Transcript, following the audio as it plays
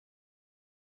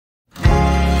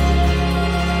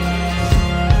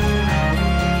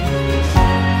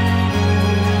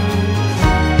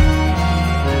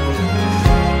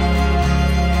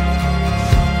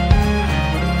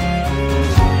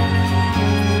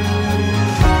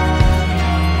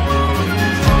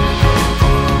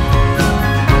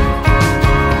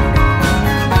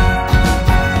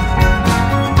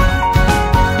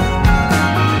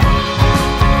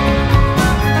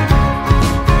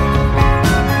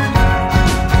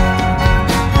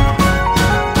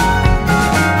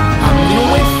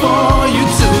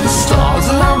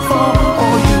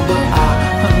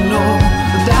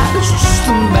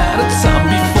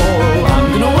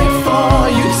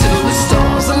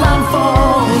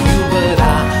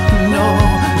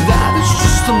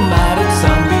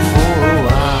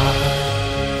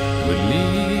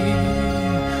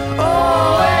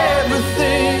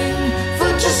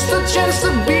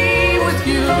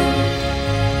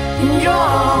in your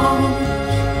arms.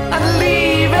 I'd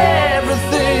leave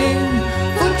everything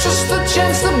for just a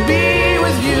chance to be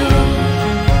with you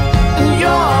in your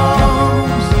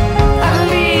arms. I'd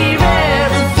leave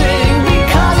everything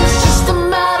because it's just a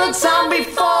matter of time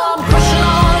before I'm crushing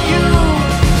on you.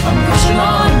 I'm crushing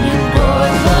on you, boy,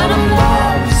 but I'm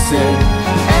lovesick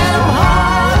and I'm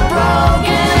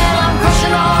heartbroken and I'm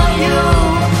crushing on you.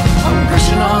 I'm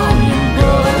crushing on you,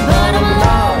 boy, but I'm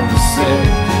lovesick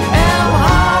and I'm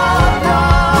heartbroken.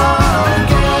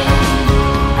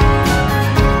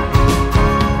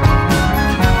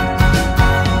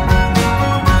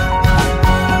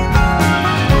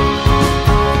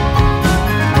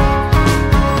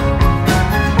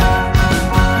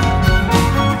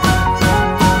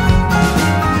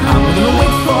 I'm gonna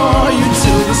wait for you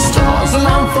till the stars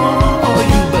align for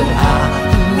you, but I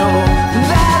know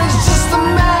that it's just a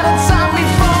matter of time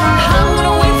before I'm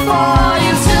gonna wait for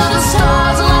you till the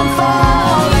stars align for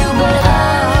you, but I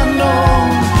know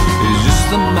it's just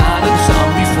a matter of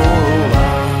time before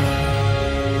I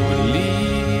would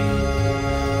leave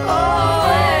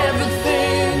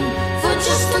everything for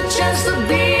just a chance to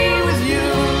be with you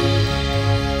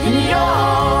in your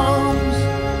arms.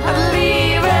 I'd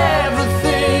leave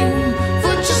everything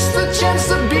for just a chance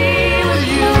to be with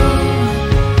you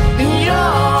in your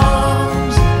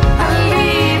arms. I'd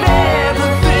leave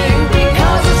everything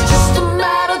because it's just a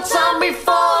matter of time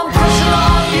before I'm crushing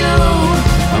on you.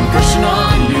 I'm crushing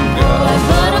on you, girl,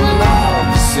 but I'm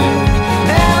lovesick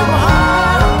and I'm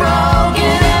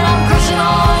heartbroken and I'm crushing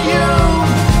on you.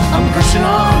 I'm crushing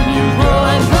on you,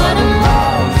 girl, but I'm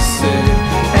lovesick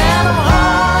and I'm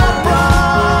heartbroken.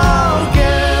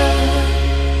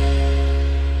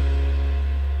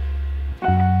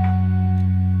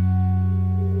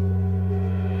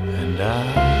 And I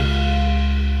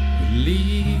would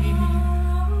leave,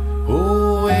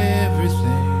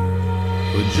 everything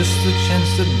for just a chance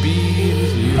to be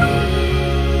with you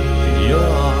in your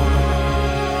arms.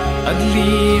 I'd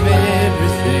leave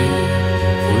everything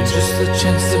for just a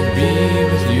chance to be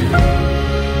with you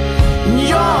in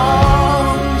your arms.